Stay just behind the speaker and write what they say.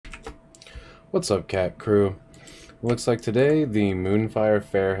What's up, cat crew? Looks like today the Moonfire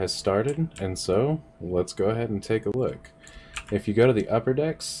Faire has started, and so let's go ahead and take a look. If you go to the upper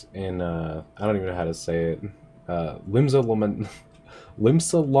decks in, I don't even know how to say it, Limsa Laman,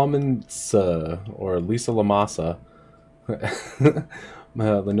 Limsa Lamansa, or Lisa Lamasa,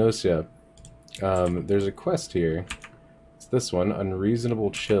 Lenosia, there's a quest here. It's this one,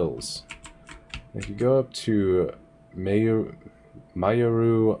 Unreasonable Chills. If you go up to Mayoru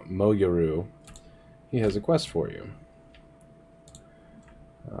Moyoru, he has a quest for you.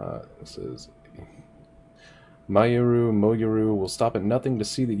 This is Mayoru Moyoru will stop at nothing to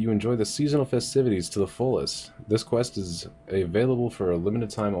see that you enjoy the seasonal festivities to the fullest. This quest is available for a limited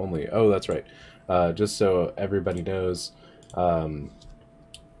time only. Oh, that's right. Just so everybody knows,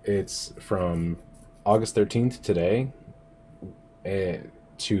 it's from August 13th today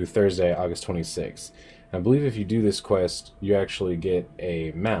to Thursday, August 26th. And I believe if you do this quest, you actually get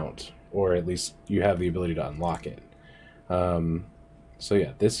a mount, or at least you have the ability to unlock it. So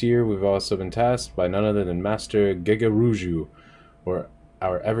yeah, this year we've also been tasked by none other than Master Gegaruju, or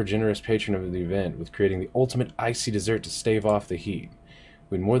our ever-generous patron of the event, with creating the ultimate icy dessert to stave off the heat.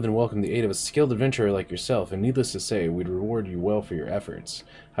 We'd more than welcome the aid of a skilled adventurer like yourself, and needless to say, we'd reward you well for your efforts.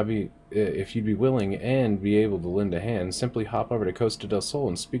 If you'd be willing and be able to lend a hand, simply hop over to Costa del Sol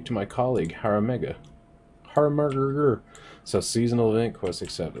and speak to my colleague, Haramega. So, seasonal event quest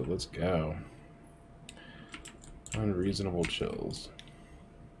accepted. Let's go. Unreasonable Chills.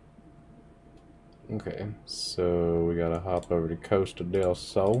 Okay, so we gotta hop over to Costa del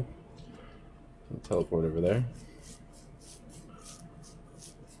Sol. Teleport over there.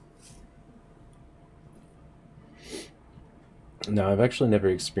 Now, I've actually never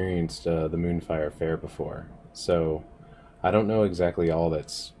experienced the Moonfire Faire before, so I don't know exactly all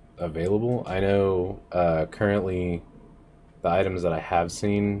that's available. I know currently the items that I have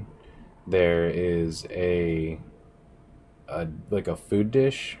seen, there is like a food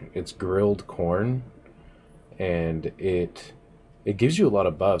dish. It's grilled corn, and it gives you a lot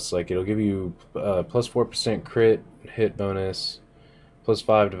of buffs. Like, it'll give you plus 4% crit hit bonus, plus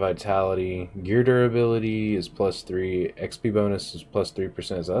 5 to vitality, gear durability is plus 3, XP bonus is plus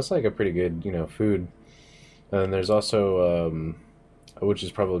 3%. So that's like a pretty good, food. And then there's also which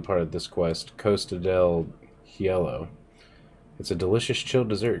is probably part of this quest, Costa del Hielo. It's a delicious chilled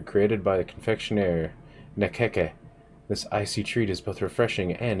dessert created by the confectioner Nekeke. This icy treat is both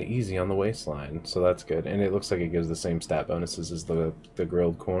refreshing and easy on the waistline, so that's good. And it looks like it gives the same stat bonuses as the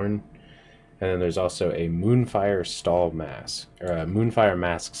grilled corn. And then there's also a Moonfire stall mask, or a Moonfire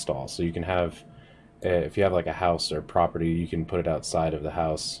mask stall. So you can have, if you have like a house or property, you can put it outside of the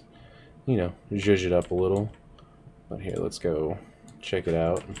house, zhuzh it up a little. But here, let's go check it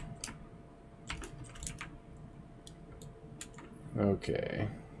out. Okay.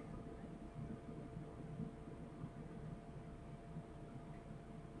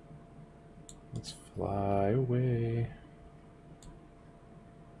 Let's fly away.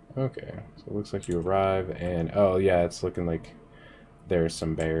 Okay, so it looks like you arrive, and oh yeah, it's looking like there's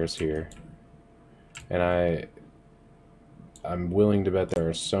some bears here. And I'm willing to bet there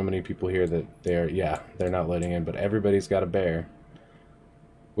are so many people here that they're not letting in, but everybody's got a bear.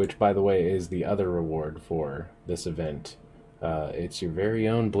 Which, by the way, is the other reward for this event. It's your very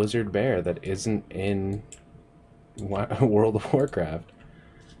own Blizzard bear that isn't in World of Warcraft.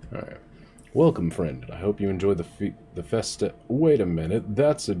 Alright. Welcome, friend. I hope you enjoy the festa. Wait a minute,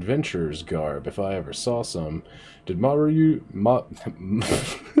 that's adventurer's garb, if I ever saw some. Did Mayaru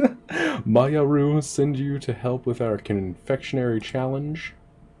send you to help with our confectionery challenge?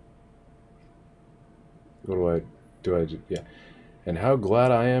 What do I do? Yeah. And how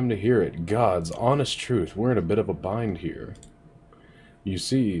glad I am to hear it. God's honest truth, we're in a bit of a bind here. You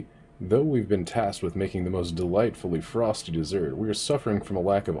see, though we've been tasked with making the most delightfully frosty dessert, we are suffering from a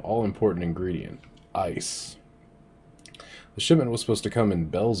lack of all-important ingredient, ice. The shipment was supposed to come in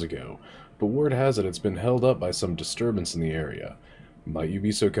bells ago, but word has it it's been held up by some disturbance in the area. Might you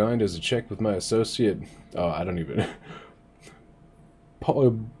be so kind as to check with my associate, I don't even...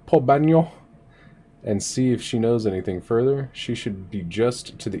 Paul Bagno? And see if she knows anything further. She should be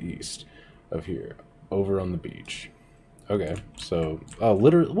just to the east of here, over on the beach. Okay, so,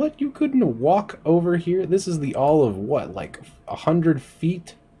 literally, what? You couldn't walk over here? This is the all of what, like 100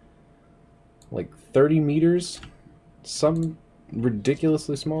 feet? Like 30 meters? Some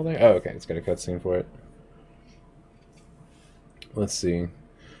ridiculously small there? Oh, okay, it's got a cutscene for it. Let's see.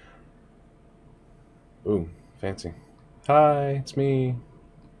 Ooh, fancy. Hi, it's me.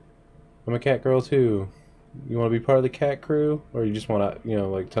 I'm a cat girl too. You want to be part of the cat crew? Or you just want to,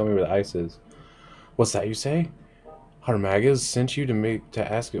 like, tell me where the ice is? What's that you say? Harmagas sent you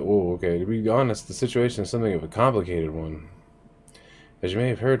to ask it. Oh, okay. To be honest, the situation is something of a complicated one. As you may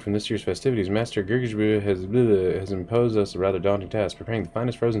have heard from this year's festivities, Master Girgishbu has imposed us a rather daunting task, preparing the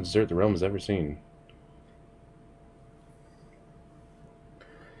finest frozen dessert the realm has ever seen.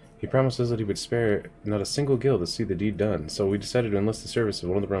 He promised us that he would spare not a single guild to see the deed done, so we decided to enlist the service of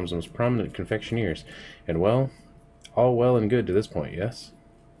one of the realm's most prominent confectioners. And well, all well and good to this point, yes?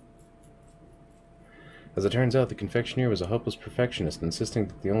 As it turns out, the confectioner was a hopeless perfectionist, insisting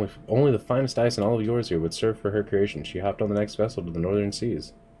that only the finest ice in all of yours here would serve for her creation. She hopped on the next vessel to the northern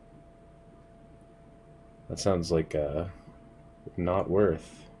seas. That sounds like, not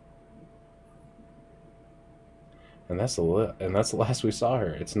worth. And that's the last we saw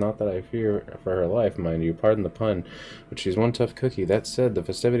her. It's not that I fear for her life, mind you, pardon the pun, but she's one tough cookie. That said, the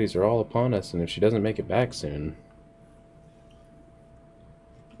festivities are all upon us, and if she doesn't make it back soon...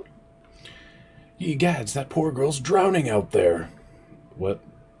 Ye gads, that poor girl's drowning out there. What?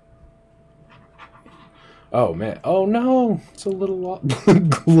 Oh, man. Oh, no. It's a little... glub,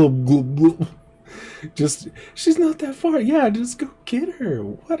 glub, glub. Just... She's not that far. Yeah, just go get her.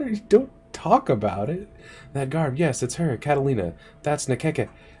 What are you... Don't talk about it. That garb, yes, it's her, Catalina. That's Nekeke,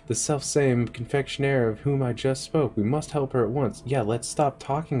 the self-same confectioner of whom I just spoke. We must help her at once. Yeah, let's stop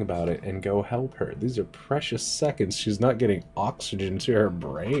talking about it and go help her. These are precious seconds. She's not getting oxygen to her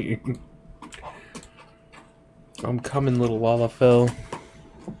brain. I'm coming, little Lalafell.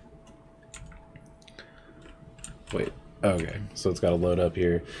 Wait, okay, so it's got to load up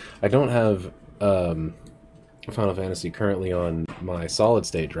here. I don't have Final Fantasy currently on my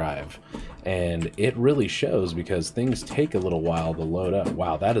solid-state drive, and it really shows because things take a little while to load up.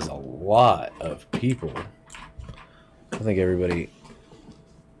 Wow, that is a lot of people. I think everybody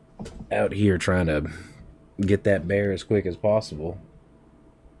out here trying to get that bear as quick as possible.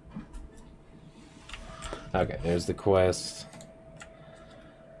 Okay, there's the quest.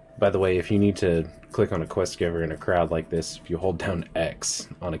 By the way, if you need to click on a quest giver in a crowd like this, if you hold down X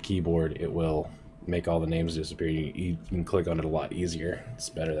on a keyboard, it will make all the names disappear. You can click on it a lot easier. It's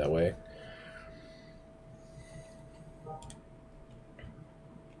better that way.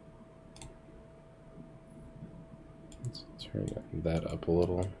 Let's turn that up a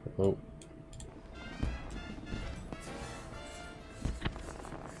little. Oh.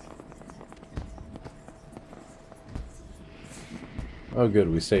 Oh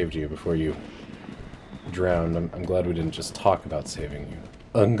good, we saved you before you drowned. I'm glad we didn't just talk about saving you.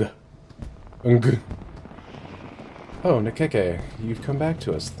 Ung. Oh, Nekeke, you've come back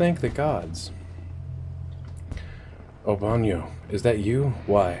to us. Thank the gods. Oh, Banyo, is that you?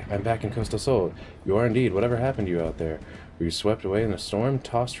 Why, I'm back in Costa Sol. You are indeed. Whatever happened to you out there? Were you swept away in a storm,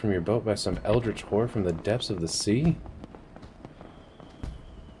 tossed from your boat by some eldritch horror from the depths of the sea?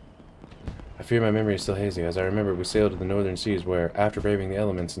 I fear my memory is still hazy. As I remember, we sailed to the northern seas where, after braving the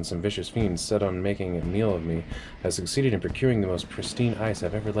elements and some vicious fiends set on making a meal of me, I succeeded in procuring the most pristine ice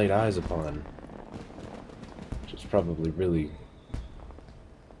I've ever laid eyes upon. Which is probably really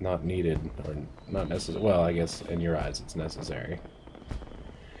not needed, or not necessary. Well, I guess in your eyes it's necessary.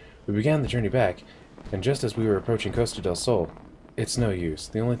 We began the journey back, and just as we were approaching Costa del Sol, it's no use.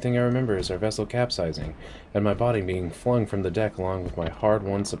 The only thing I remember is our vessel capsizing, and my body being flung from the deck along with my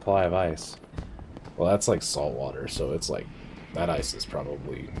hard-won supply of ice. Well, that's like salt water, so it's like, that ice is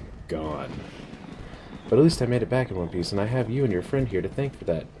probably gone. But at least I made it back in one piece, and I have you and your friend here to thank for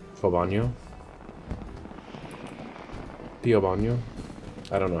that, Fobanyo. Piobanyo?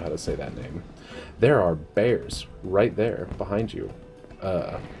 I don't know how to say that name. There are bears right there behind you.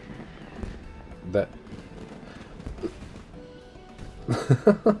 That...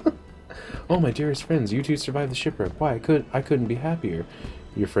 Oh, my dearest friends, you two survived the shipwreck. Why, I couldn't be happier.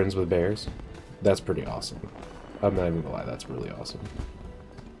 You're friends with bears? That's pretty awesome. I'm not even gonna lie, that's really awesome.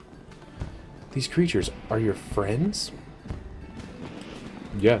 These creatures are your friends?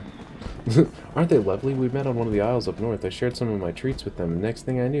 Yeah. Aren't they lovely? We met on one of the isles up north. I shared some of my treats with them, and next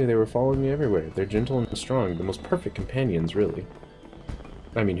thing I knew, they were following me everywhere. They're gentle and strong, the most perfect companions, really.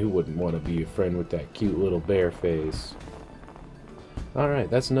 I mean, who wouldn't want to be a friend with that cute little bear face?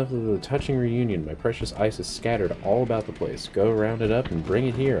 Alright, that's enough of the touching reunion. My precious ice is scattered all about the place. Go round it up and bring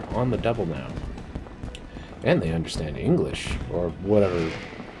it here, on the double now. And they understand English, or whatever,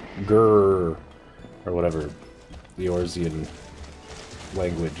 grrr, or whatever, the Orzian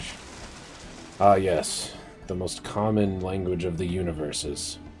language. Ah yes, the most common language of the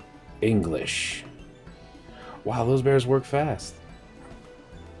universes. English. Wow, those bears work fast.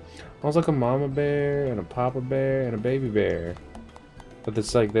 Almost like a mama bear, and a papa bear, and a baby bear. But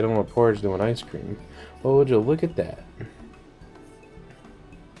it's like they don't want porridge, they want ice cream. Oh, would you look at that?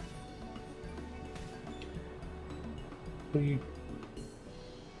 What do you...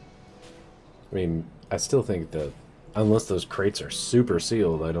 I mean, I still think that unless those crates are super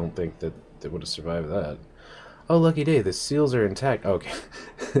sealed, I don't think that they would have survived that. Oh, lucky day, the seals are intact. Okay.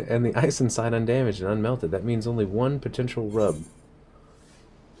 And the ice inside undamaged and unmelted. That means only one potential rub.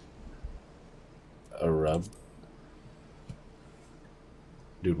 A rub?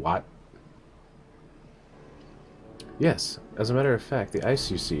 Dude, what? Yes, as a matter of fact, the ice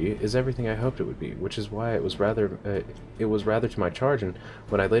you see is everything I hoped it would be, which is why it was rather to my charge, and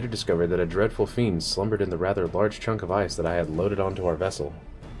when I later discovered that a dreadful fiend slumbered in the rather large chunk of ice that I had loaded onto our vessel.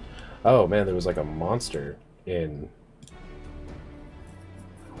 Oh man, there was like a monster in...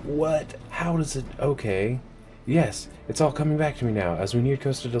 What? How does it... Okay. Yes, it's all coming back to me now. As we neared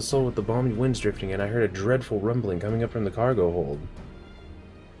Costa del Sol with the balmy winds drifting in, I heard a dreadful rumbling coming up from the cargo hold.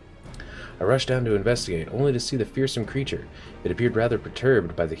 I rushed down to investigate, only to see the fearsome creature. It appeared rather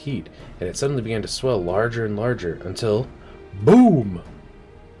perturbed by the heat, and it suddenly began to swell larger and larger, until... BOOM!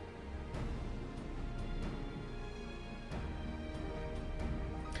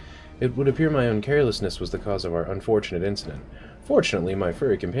 It would appear my own carelessness was the cause of our unfortunate incident. Fortunately, my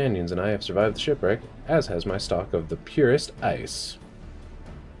furry companions and I have survived the shipwreck, as has my stock of the purest ice.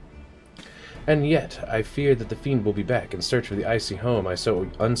 And yet, I fear that the fiend will be back in search of the icy home I so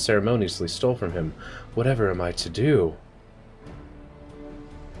unceremoniously stole from him. Whatever am I to do?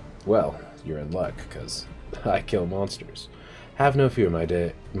 Well, you're in luck, because I kill monsters. Have no fear, my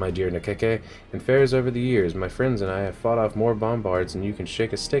dear Nakeke. In fairs over the years, my friends and I have fought off more bombards than you can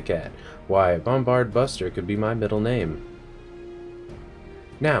shake a stick at. Why, Bombard Buster could be my middle name.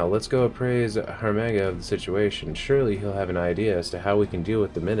 Now, let's go appraise Harmega of the situation. Surely he'll have an idea as to how we can deal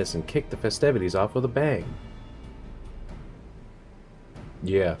with the menace and kick the festivities off with a bang.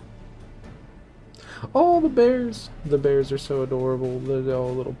 Yeah. Oh, the bears! The bears are so adorable. They're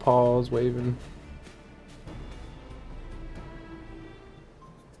all little paws waving.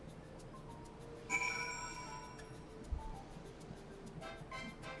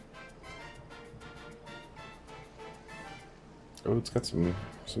 Oh, it's got some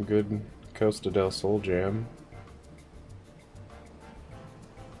good Costa del Sol jam.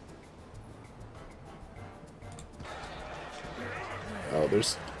 Oh,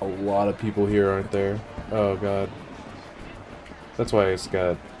 there's a lot of people here, aren't there? Oh god. That's why it's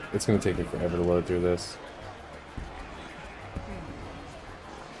gonna take me forever to load through this.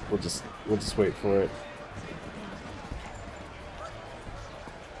 We'll just wait for it.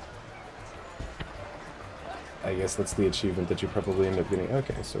 I guess that's the achievement that you probably end up getting.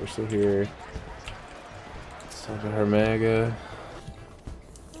 Okay, so we're still here. Let's talk to Harmega.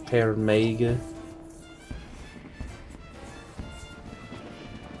 Harmega.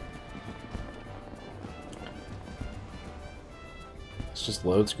 It's just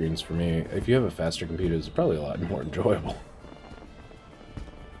load screens for me. If you have a faster computer, it's probably a lot more enjoyable.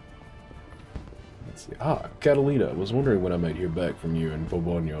 Let's see. Ah, Catalina. Was wondering when I might hear back from you in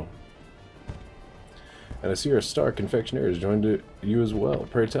Bobonio. And I see our star confectioner has joined you as well.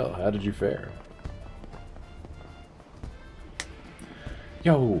 Pray tell, how did you fare?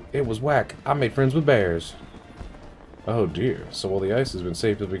 Yo, it was whack. I made friends with bears. Oh dear. So while the ice has been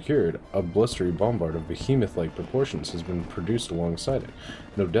safely procured, a blustery bombard of behemoth-like proportions has been produced alongside it.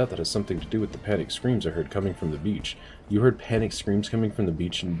 No doubt that has something to do with the panic screams I heard coming from the beach. You heard panic screams coming from the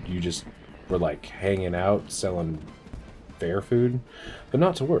beach and you just were like hanging out, selling fair food? But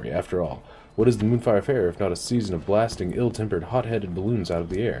not to worry, after all. What is the Moonfire Faire if not a season of blasting ill-tempered, hot-headed balloons out of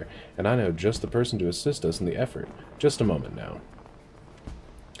the air? And I know just the person to assist us in the effort. Just a moment now.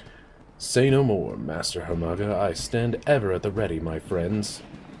 Say no more, Master Harmega. I stand ever at the ready, my friends.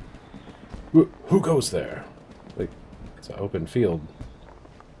 Who goes there? Like, it's an open field.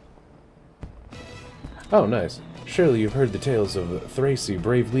 Oh, nice. Surely you've heard the tales of Thracy,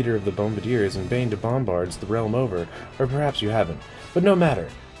 brave leader of the Bombardiers and bane to bombards the realm over. Or perhaps you haven't. But no matter.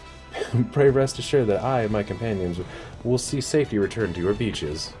 Pray rest assured that I and my companions will see safety return to your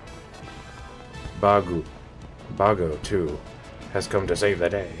beaches. Bago, too, has come to save the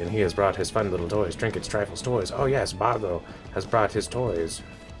day, and he has brought his fun little toys, trinkets, trifles, toys. Oh yes, Bago has brought his toys.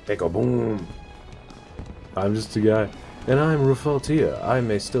 They go boom. I'm just a guy, and I'm Rufaltia. I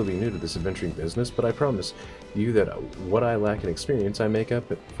may still be new to this adventuring business, but I promise you that what I lack in experience I make up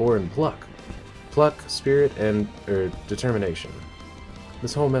for in pluck. Pluck, spirit, and determination.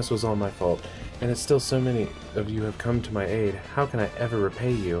 This whole mess was all my fault, and it's still so many of you have come to my aid. How can I ever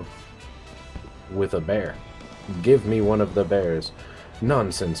repay you? With a bear. Give me one of the bears.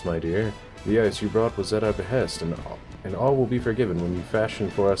 Nonsense, my dear. The ice you brought was at our behest, and all will be forgiven when you fashion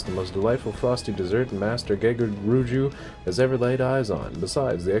for us the most delightful frosty dessert Master Ruju has ever laid eyes on.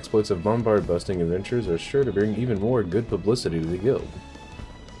 Besides, the exploits of bombard-busting adventurers are sure to bring even more good publicity to the guild.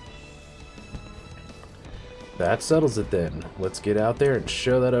 That settles it then. Let's get out there and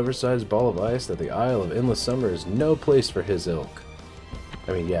show that oversized ball of ice that the Isle of Endless Summer is no place for his ilk.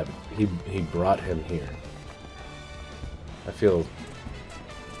 I mean, yeah, he brought him here. I feel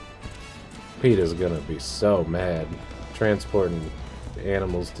Pete is gonna be so mad transporting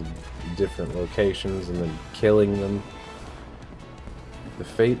animals to different locations and then killing them. The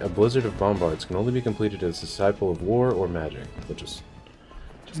fate of Blizzard of Bombards can only be completed as a disciple of war or magic, which is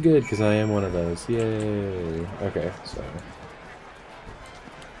good because I am one of those. Yay! Okay, so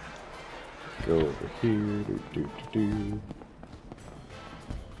go over here.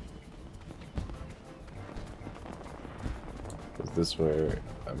 Is this where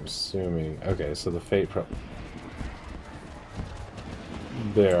I'm assuming? Okay, so the fate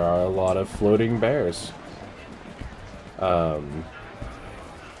there are a lot of floating bears. I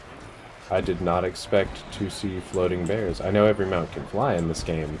did not expect to see floating bears. I know every mount can fly in this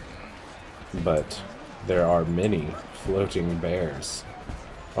game, but there are many floating bears.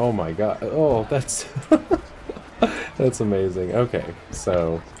 Oh my god. Oh, that's that's amazing. Okay,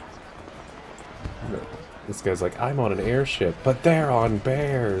 so this guy's like, I'm on an airship, but they're on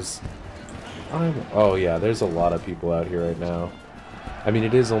bears. Oh yeah, there's a lot of people out here right now. I mean,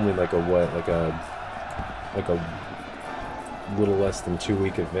 it is only like a what, like a little less than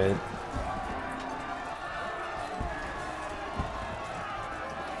 2-week event.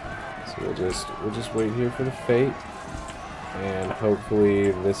 So we'll just wait here for the fate, and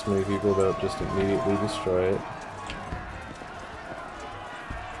hopefully this many people don't just immediately destroy it.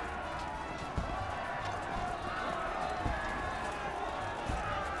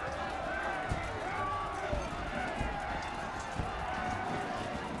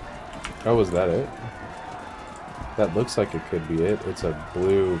 Oh, was that it? That looks like it could be it. It's a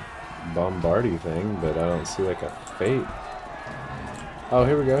blue bombardy thing, but I don't see like a fate. Oh,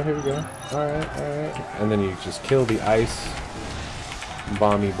 here we go, here we go. Alright, alright. And then you just kill the ice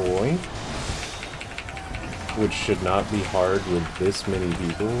bomby boy, which should not be hard with this many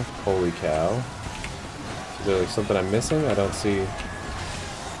people. Holy cow. Is there like something I'm missing? I don't see.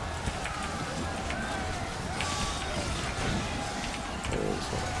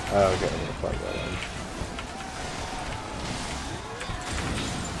 Oh, okay, I'm gonna plug that in.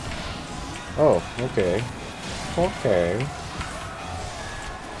 Oh, okay. Okay.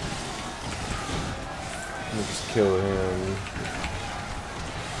 Let me just kill him.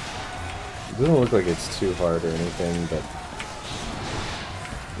 It doesn't look like it's too hard or anything, but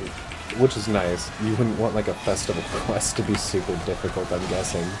which is nice. You wouldn't want like a festival quest to be super difficult, I'm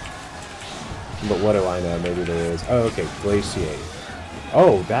guessing. But what do I know? Maybe there is. Oh, okay, glaciate.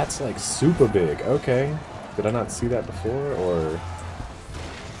 Oh, that's like super big. Okay. Did I not see that before, or?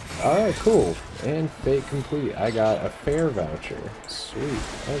 Alright, cool. And fate complete. I got a fair voucher. Sweet.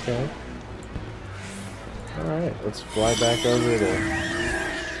 Okay. Alright, let's fly back over there.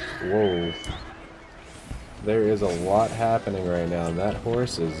 Whoa. There is a lot happening right now, and that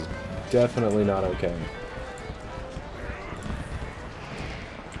horse is definitely not okay.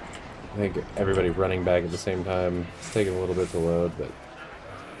 I think everybody running back at the same time. It's taking a little bit to load, but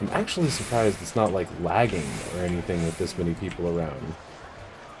I'm actually surprised it's not like lagging or anything with this many people around.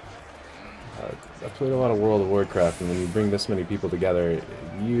 I've played a lot of World of Warcraft, and when you bring this many people together, it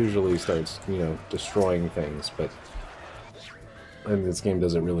usually starts, you know, destroying things, but I think this game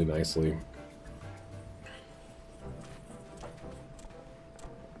does it really nicely.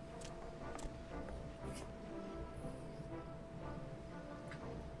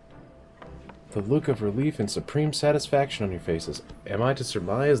 The look of relief and supreme satisfaction on your faces. Am I to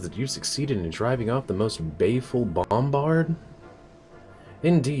surmise that you succeeded in driving off the most baleful bombard?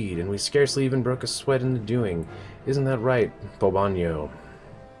 Indeed, and we scarcely even broke a sweat in the doing. Isn't that right, Bobagno?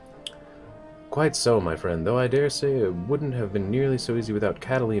 Quite so, my friend, though I dare say it wouldn't have been nearly so easy without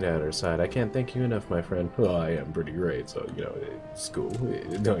Catalina at our side. I can't thank you enough, my friend. Well, I am pretty great, so, you know, it's cool.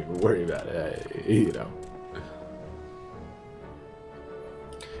 Don't even worry about it, you know.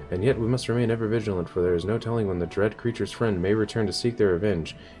 And yet we must remain ever vigilant, for there is no telling when the dread creature's friend may return to seek their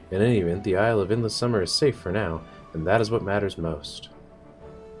revenge. In any event, the Isle of Endless Summer is safe for now, and that is what matters most.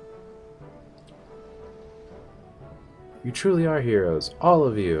 You truly are heroes, all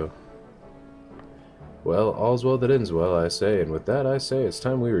of you. Well, all's well that ends well, I say, and with that I say it's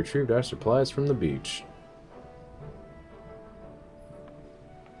time we retrieved our supplies from the beach.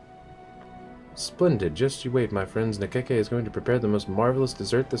 Splendid. Just you wait, my friends. Nekeke is going to prepare the most marvelous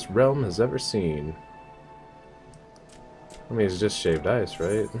dessert this realm has ever seen. I mean, it's just shaved ice,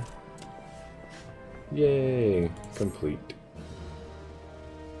 right? Yay. Complete.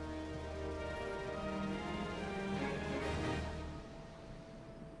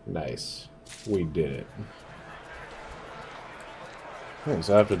 Nice. We did it. Okay,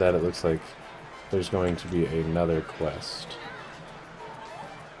 so after that, it looks like there's going to be another quest.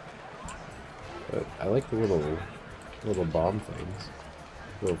 But I like the little bomb things.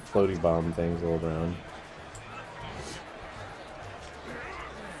 Little floaty bomb things all around.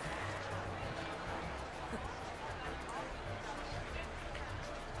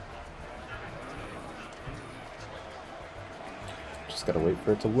 Just gotta wait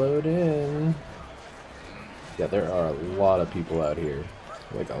for it to load in. Yeah, there are a lot of people out here.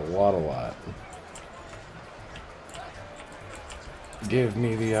 Like a lot. Give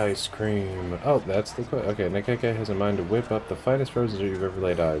me the ice cream. Oh, that's the quest. Okay, Nekeke has in mind to whip up the finest roses you've ever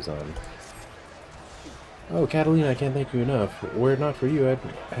laid eyes on. Oh, Catalina, I can't thank you enough. Were it not for you, I'd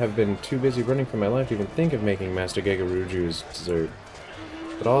have been too busy running for my life to even think of making Master Gegaruju's dessert.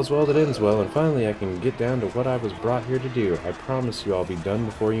 But all's well that ends well, and finally I can get down to what I was brought here to do. I promise you I'll be done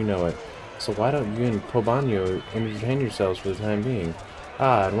before you know it. So why don't you and Pobanyo entertain yourselves for the time being?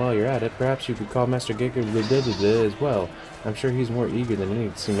 Ah, and while you're at it, perhaps you could call Master Gegaruju as well. I'm sure he's more eager than any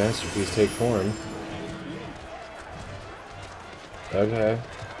to see Masterpiece take form. Okay.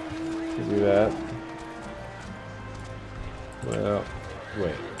 You do that. Well,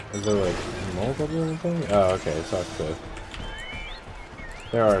 wait. Is there like multiple things? Oh, okay. Talk to.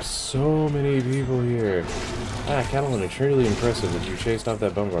 There are so many people here. Ah, Catalina, truly impressive that you chased off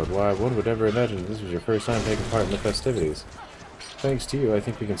that bombard. Why, one would ever imagine this was your first time taking part in the festivities. Thanks to you, I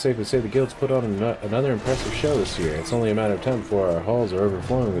think we can safely say the Guild's put on another impressive show this year. It's only a matter of time before our halls are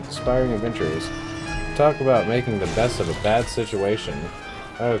overflowing with aspiring adventurers. Talk about making the best of a bad situation.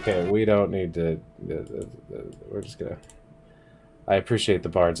 Okay, we don't need to... we're just gonna... I appreciate the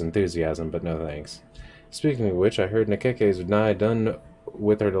bard's enthusiasm, but no thanks. Speaking of which, I heard Nekeke is nigh done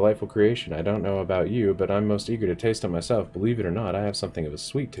with her delightful creation. I don't know about you, but I'm most eager to taste it myself. Believe it or not, I have something of a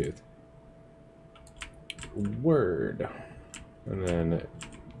sweet tooth. Word. And then,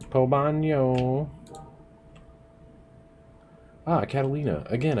 Pobanyo. Ah, Catalina.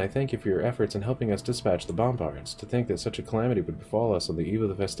 Again, I thank you for your efforts in helping us dispatch the bombards. To think that such a calamity would befall us on the eve of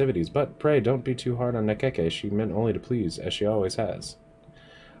the festivities. But pray, don't be too hard on Nekeke. She meant only to please, as she always has.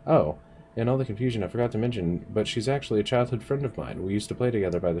 Oh, in all the confusion, I forgot to mention, but she's actually a childhood friend of mine. We used to play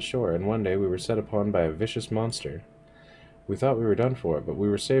together by the shore, and one day we were set upon by a vicious monster. We thought we were done for, but we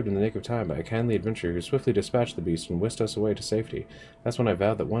were saved in the nick of time by a kindly adventurer who swiftly dispatched the beast and whisked us away to safety. That's when I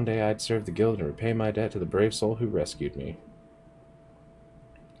vowed that one day I'd serve the guild and repay my debt to the brave soul who rescued me.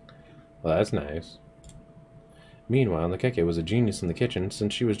 Well, that's nice. Meanwhile, Nekeke was a genius in the kitchen.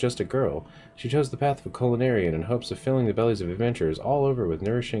 Since she was just a girl, she chose the path of a culinarian in hopes of filling the bellies of adventurers all over with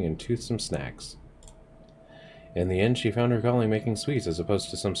nourishing and toothsome snacks. In the end, she found her calling making sweets as opposed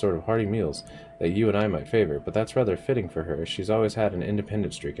to some sort of hearty meals that you and I might favor, but that's rather fitting for her. She's always had an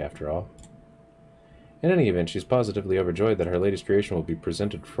independent streak, after all. In any event, she's positively overjoyed that her latest creation will be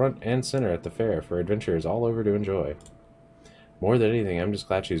presented front and center at the fair for adventurers all over to enjoy. More than anything, I'm just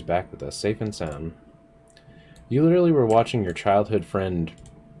glad she's back with us, safe and sound. You literally were watching your childhood friend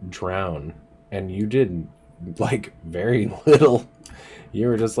drown, and you did, like, very little. You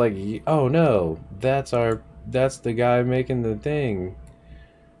were just like, oh no, that's the guy making the thing.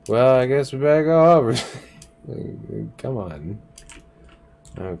 Well, I guess we better go over. Come on.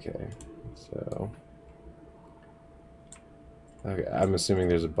 Okay, so... Okay, I'm assuming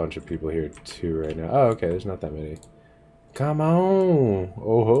there's a bunch of people here too right now. Oh, okay, there's not that many. Come on!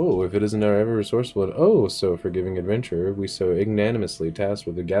 Oh ho, if it isn't our ever resourceful and oh so forgiving adventurer, we so ignominiously tasked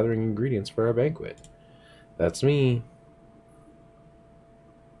with the gathering ingredients for our banquet. That's me.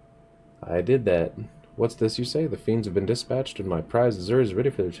 I did that. What's this you say? The fiends have been dispatched and my prize dessert is ready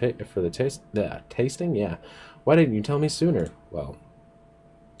for the tasting? Yeah. Why didn't you tell me sooner? Well,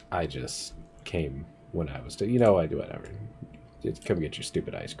 I just came when I was... You know, I do whatever. Just come get your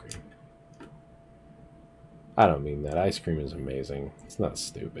stupid ice cream. I don't mean that. Ice cream is amazing. It's not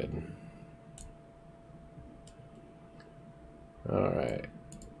stupid. Alright.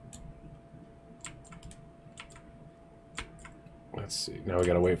 Let's see. Now we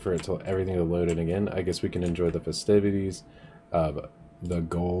gotta wait for it till everything to load in again. I guess we can enjoy the festivities of the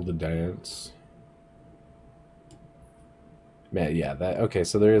gold dance. Man, yeah, that... Okay,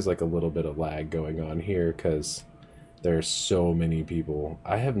 so there is like a little bit of lag going on here because... There's so many people.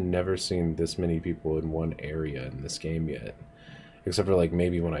 I have never seen this many people in one area in this game yet. except for like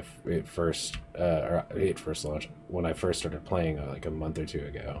maybe when it first launched, when I first started playing like a month or two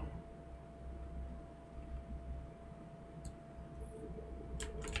ago.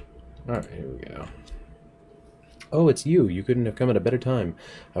 All right, here we go. Oh, it's you. You couldn't have come at a better time.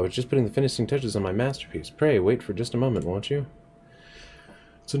 I was just putting the finishing touches on my masterpiece. Pray, wait for just a moment, won't you?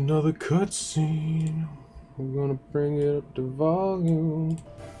 It's another cutscene. We're gonna bring it up to volume.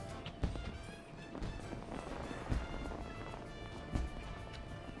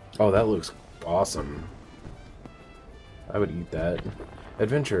 Oh, that looks awesome. I would eat that.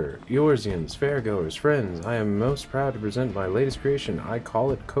 Adventure, Eorzeans, fairgoers, friends, I am most proud to present my latest creation. I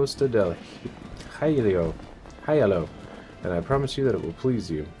call it Costa del Hielo, and I promise you that it will please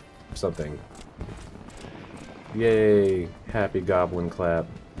you. Something. Yay, happy goblin clap.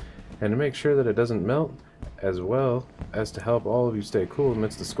 And to make sure that it doesn't melt, as well as to help all of you stay cool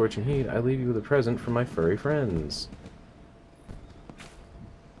amidst the scorching heat, I leave you with a present from my furry friends.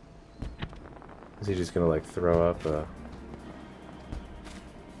 Is he just gonna like throw up a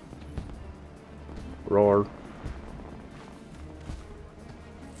roar?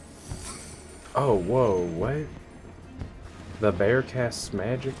 Oh, whoa, what? The bear casts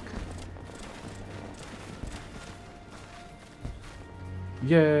magic?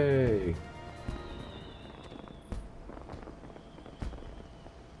 Yay!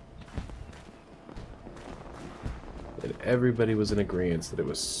 And everybody was in agreement that it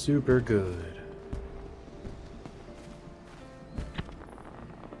was super good.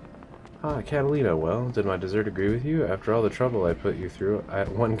 Ah, Catalina, well, did my dessert agree with you? After all the trouble I put you through,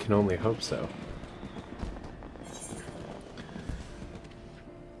 one can only hope so.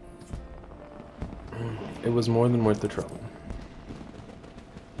 It was more than worth the trouble.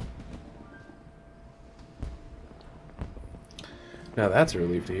 Now that's a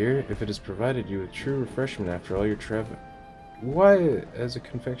relief to hear, if it has provided you with true refreshment after all your travel. Why, as a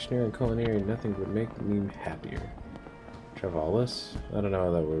confectioner and culinarian, nothing would make me happier. Travalis? I don't know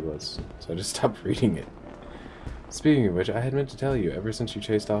how that word was, so I just stopped reading it. Speaking of which, I had meant to tell you, ever since you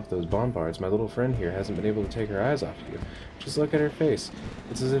chased off those bombards, my little friend here hasn't been able to take her eyes off you. Just look at her face.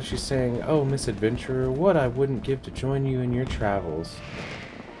 It's as if she's saying, "Oh, misadventurer, what I wouldn't give to join you in your travels."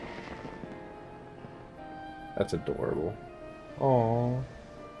 That's adorable. Aww.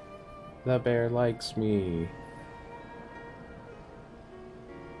 The bear likes me.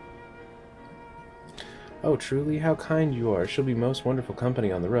 Oh, truly? How kind you are. She'll be most wonderful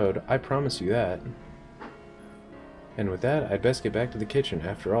company on the road. I promise you that. And with that, I'd best get back to the kitchen.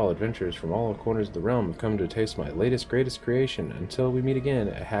 After all, adventurers from all corners of the realm have come to taste my latest, greatest creation. Until we meet again,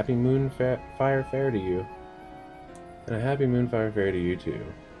 a happy Moonfire Faire to you. And a happy Moonfire Faire to you too.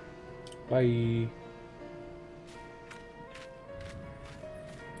 Bye.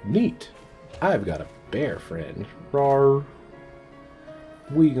 Neat. I've got a bear friend. Rawr.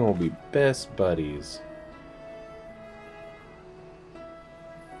 We gonna be best buddies.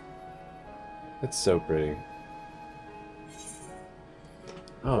 That's so pretty.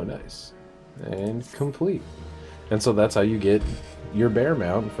 Oh, nice. And complete. And so that's how you get your bear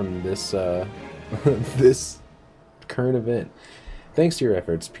mount from this this current event. Thanks to your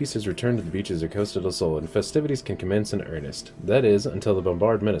efforts, peace has returned to the beaches of Costa del Sol, and festivities can commence in earnest. That is, until the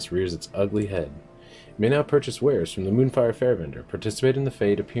Bombard Menace rears its ugly head. You may now purchase wares from the Moonfire Faire vendor. Participate in the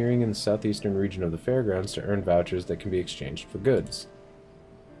fete appearing in the southeastern region of the fairgrounds to earn vouchers that can be exchanged for goods.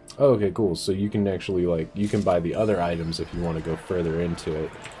 Oh, okay, cool. So you can actually, like, you can buy the other items if you want to go further into it.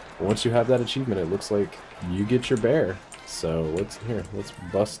 But once you have that achievement, it looks like you get your bear. So let's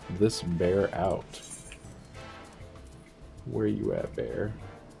bust this bear out. Where you at, bear?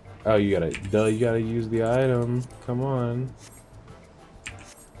 Oh, you gotta use the item. Come on.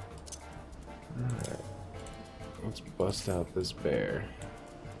 Alright. Let's bust out this bear.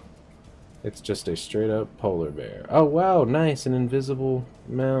 It's just a straight up polar bear. Oh wow, nice, an invisible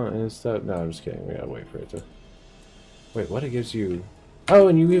mount and stuff. No, I'm just kidding. We gotta wait for it to. Wait, what? It gives you. Oh,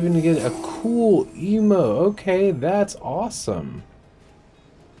 and you even get a cool emo. Okay, that's awesome.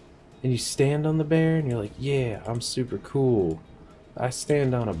 And you stand on the bear and you're like, yeah, I'm super cool. I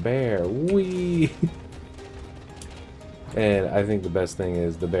stand on a bear. Wee. And I think the best thing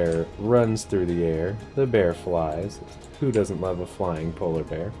is the bear runs through the air. The bear flies. Who doesn't love a flying polar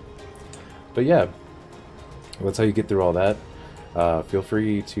bear? But yeah, that's how you get through all that. Feel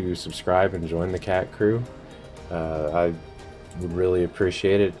free to subscribe and join the cat crew. I would really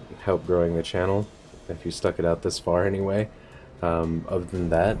appreciate it. Help growing the channel if you stuck it out this far anyway. Other than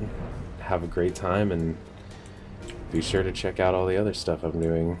that, have a great time and be sure to check out all the other stuff I'm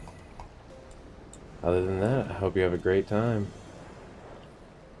doing. Other than that, I hope you have a great time.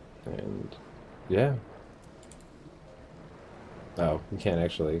 And yeah. Oh, you can't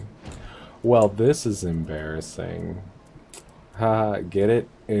actually. Well, this is embarrassing. Haha, get it?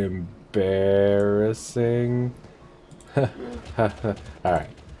 Embarrassing. Alright.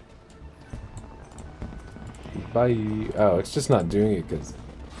 Bye. Oh, it's just not doing it because...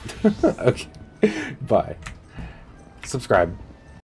 Okay. Bye. Subscribe.